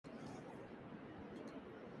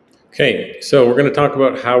Okay, so we're going to talk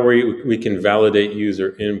about how we can validate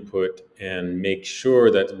user input and make sure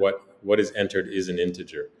that what is entered is an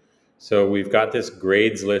integer. So we've got this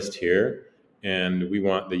grades list here, and we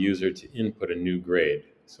want the user to input a new grade.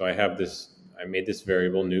 So I made this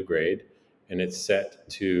variable new grade, and it's set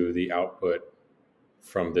to the output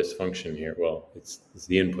from this function here. Well, it's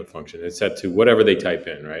the input function. It's set to whatever they type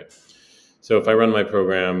in, right? So if I run my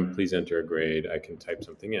program, please enter a grade, I can type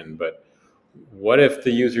something in, but what if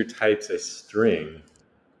the user types a string?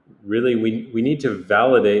 Really, we need to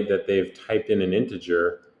validate that they've typed in an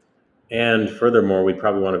integer, and furthermore, we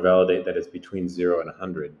probably want to validate that it's between 0 and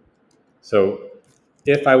 100. So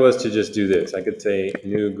if I was to just do this, I could say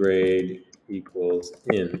new grade equals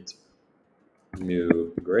int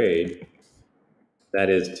new grade. That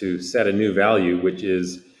is to set a new value, which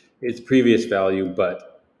is its previous value,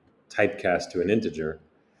 but typecast to an integer.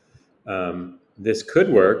 This could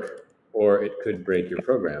work, or it could break your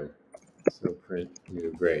program. So print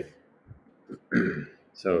new grade.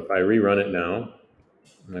 So if I rerun it now,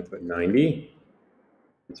 and I put 90,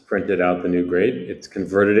 it's printed out the new grade. It's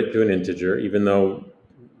converted it to an integer, even though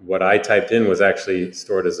what I typed in was actually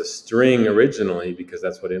stored as a string originally, because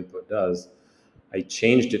that's what input does. I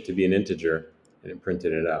changed it to be an integer, and it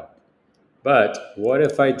printed it out. But what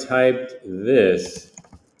if I typed this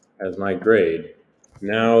as my grade?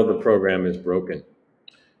 Now the program is broken,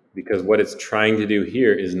 because what it's trying to do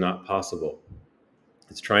here is not possible.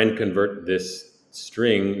 It's trying to convert this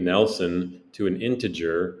string, Nelson, to an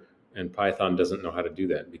integer, and Python doesn't know how to do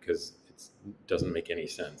that because it doesn't make any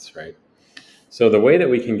sense, right? So the way that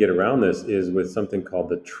we can get around this is with something called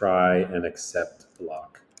the try and except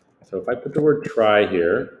block. So if I put the word try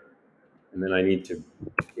here, and then I need to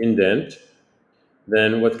indent,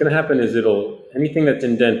 then what's going to happen is anything that's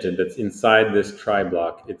indented, that's inside this try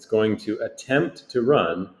block, it's going to attempt to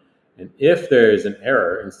run, and if there is an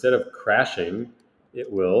error, instead of crashing, it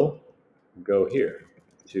will go here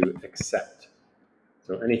to accept.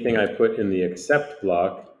 So anything I put in the accept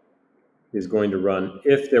block is going to run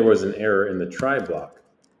if there was an error in the try block.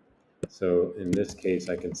 So in this case,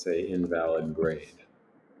 I can say invalid grade.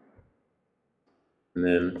 And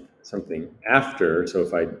then something after, so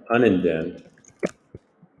if I unindent,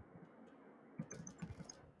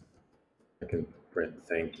 I can print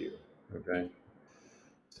thank you, okay?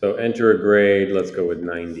 So enter a grade, let's go with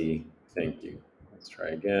 90, thank you. Let's try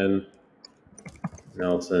again.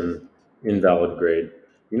 Nelson, invalid grade.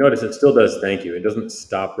 You notice it still does thank you. It doesn't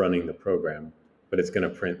stop running the program, but it's going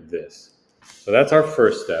to print this. So that's our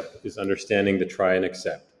first step, is understanding the try and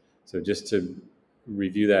accept. So just to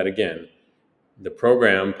review that again, the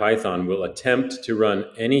program, Python, will attempt to run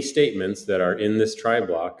any statements that are in this try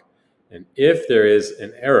block, and if there is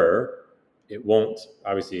an error, it won't,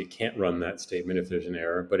 obviously it can't run that statement if there's an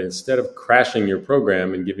error, but instead of crashing your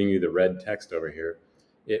program and giving you the red text over here,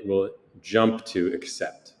 it will jump to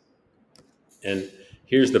accept. And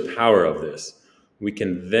here's the power of this. We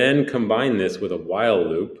can then combine this with a while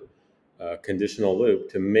loop, conditional loop,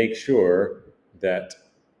 to make sure that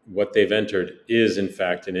what they've entered is in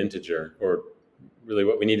fact an integer, or really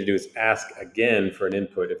what we need to do is ask again for an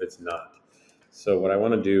input if it's not. So what I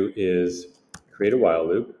want to do is create a while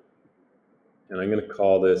loop, and I'm going to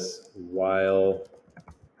call this while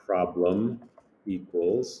problem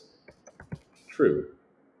equals true.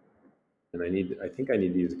 And I think I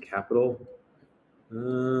need to use a capital.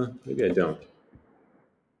 Maybe I don't.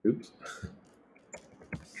 Oops.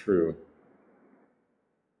 True.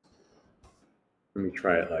 Let me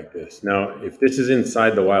try it like this. Now, if this is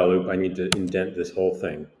inside the while loop, I need to indent this whole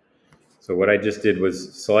thing. So what I just did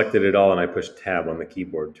was selected it all, and I pushed tab on the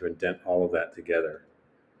keyboard to indent all of that together.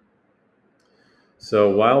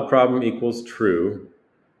 So while problem equals true,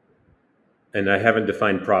 and I haven't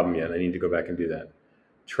defined problem yet. I need to go back and do that.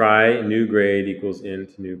 Try new grade equals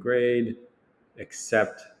int new grade,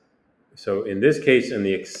 except. So in this case, in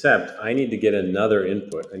the except, I need to get another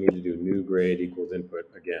input. I need to do new grade equals input.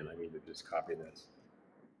 Again, I need to just copy this.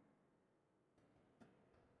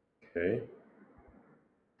 Okay.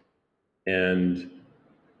 And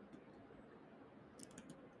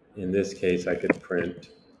in this case, I could print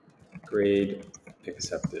grade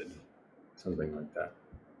accepted, something like that.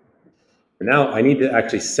 And now I need to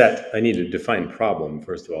actually define problem,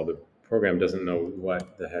 first of all. The program doesn't know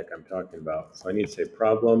what the heck I'm talking about. So I need to say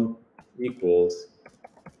problem equals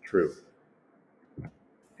true.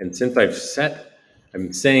 And since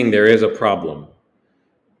I'm saying there is a problem,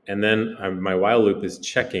 and then my while loop is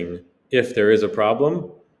checking if there is a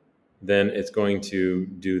problem, then it's going to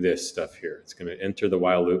do this stuff here. It's going to enter the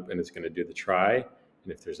while loop, and it's going to do the try.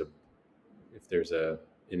 And if there's an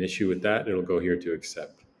issue with that, it'll go here to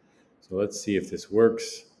accept. So let's see if this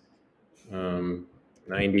works.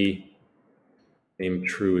 90, name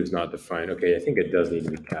true is not defined. Okay, I think it does need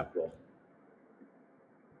to be capital.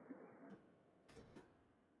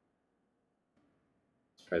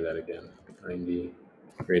 Let's try that again. 90,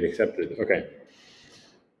 grade accepted. Okay.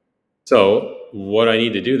 So what I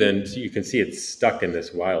need to do then, so you can see it's stuck in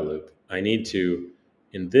this while loop. I need to,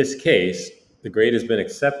 in this case, the grade has been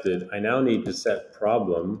accepted. I now need to set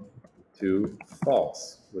problem to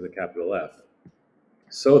false with a capital F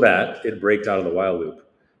so that it breaks out of the while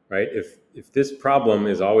loop, right? If this problem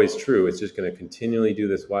is always true, it's just going to continually do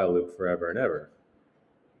this while loop forever and ever.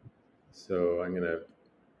 So I'm going to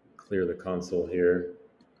clear the console here.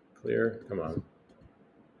 Clear, come on.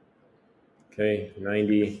 Okay,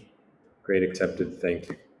 90, grade accepted, thank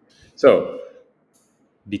you. So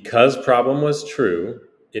because problem was true,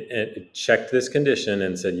 it checked this condition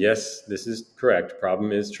and said, yes, this is correct,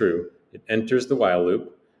 problem is true. It enters the while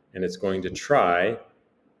loop, and it's going to try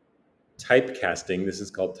typecasting. This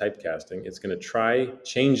is called typecasting. It's going to try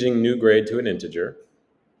changing new grade to an integer.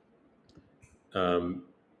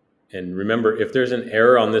 And remember, if there's an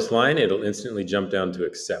error on this line, it'll instantly jump down to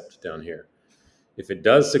accept down here. If it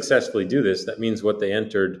does successfully do this, that means what they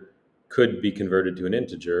entered could be converted to an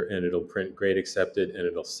integer, and it'll print grade accepted, and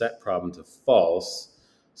it'll set problem to false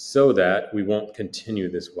so that we won't continue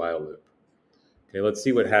this while loop. Okay, let's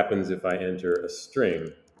see what happens if I enter a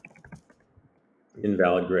string.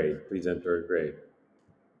 Invalid grade, please enter a grade.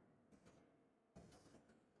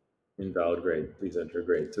 Invalid grade, please enter a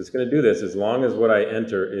grade. So it's going to do this as long as what I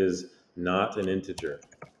enter is not an integer.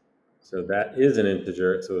 So that is an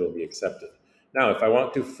integer, so it'll be accepted. Now, if I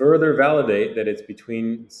want to further validate that it's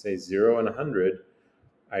between, say, 0 and 100,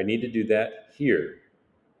 I need to do that here.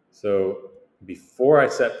 So before I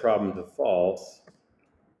set problem to false,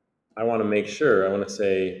 I want to make sure, I want to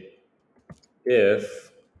say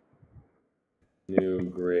if new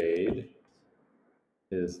grade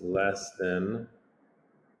is less than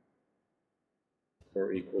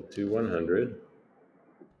or equal to 100,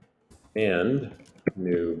 and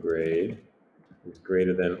new grade is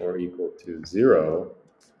greater than or equal to 0,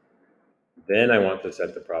 then I want to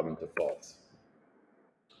set the problem to false.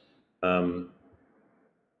 And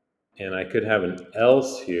I could have an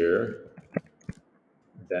else here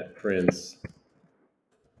that prints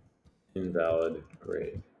invalid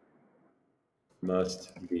grade.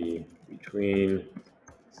 Must be between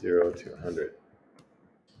 0 to 100.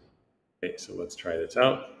 Okay, so let's try this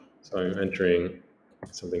out. So I'm entering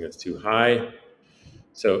something that's too high.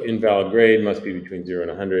 So invalid grade must be between 0 and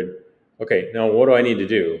 100. Okay, now what do I need to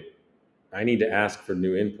do? I need to ask for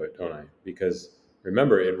new input, don't I? Because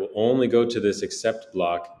remember, it will only go to this accept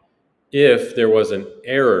block if there was an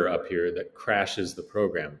error up here that crashes the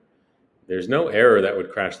program. There's no error that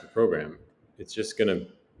would crash the program. It's just going to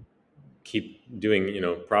keep doing,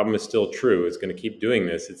 problem is still true. It's going to keep doing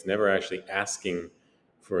this. It's never actually asking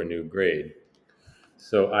for a new grade.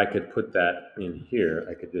 So I could put that in here.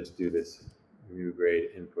 I could just do this new grade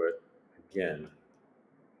input again.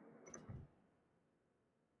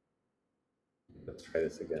 Let's try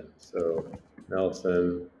this again. So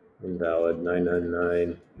Nelson, invalid,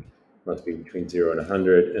 999, must be between 0 and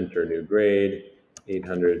 100, enter new grade,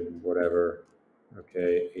 800, whatever,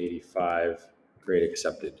 okay, 85, grade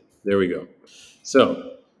accepted. There we go.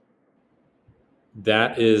 So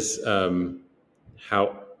that is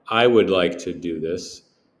how I would like to do this,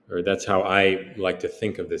 or that's how I like to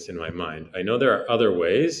think of this in my mind. I know there are other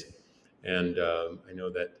ways, and I know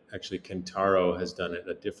that actually Kentaro has done it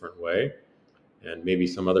a different way, and maybe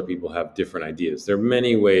some other people have different ideas. There are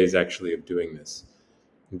many ways actually of doing this.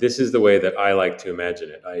 This is the way that I like to imagine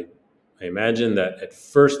it. I imagine that at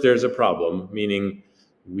first there's a problem, meaning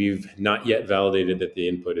we've not yet validated that the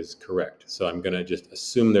input is correct. So I'm going to just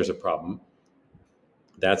assume there's a problem.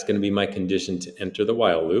 That's going to be my condition to enter the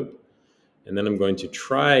while loop. And then I'm going to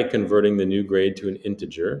try converting the new grade to an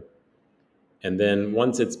integer. And then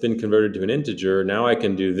once it's been converted to an integer, now I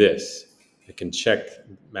can do this. I can check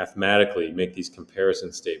mathematically, make these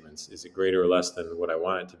comparison statements. Is it greater or less than what I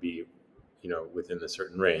want it to be, within a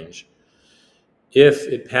certain range? If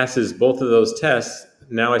it passes both of those tests,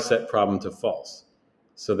 now I set problem to false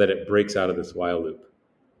so that it breaks out of this while loop.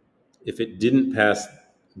 If it didn't pass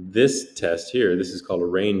this test here, this is called a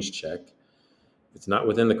range check. If it's not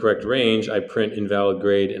within the correct range, I print invalid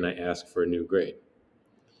grade and I ask for a new grade.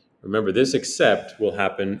 Remember, this except will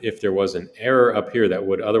happen if there was an error up here that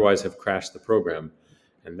would otherwise have crashed the program.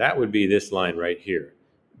 And that would be this line right here.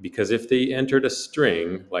 Because if they entered a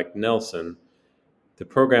string like Nelson, the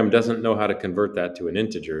program doesn't know how to convert that to an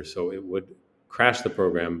integer, so it would crash the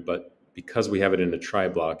program, but because we have it in a try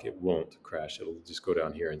block, it won't crash. It'll just go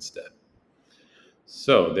down here instead.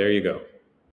 So there you go.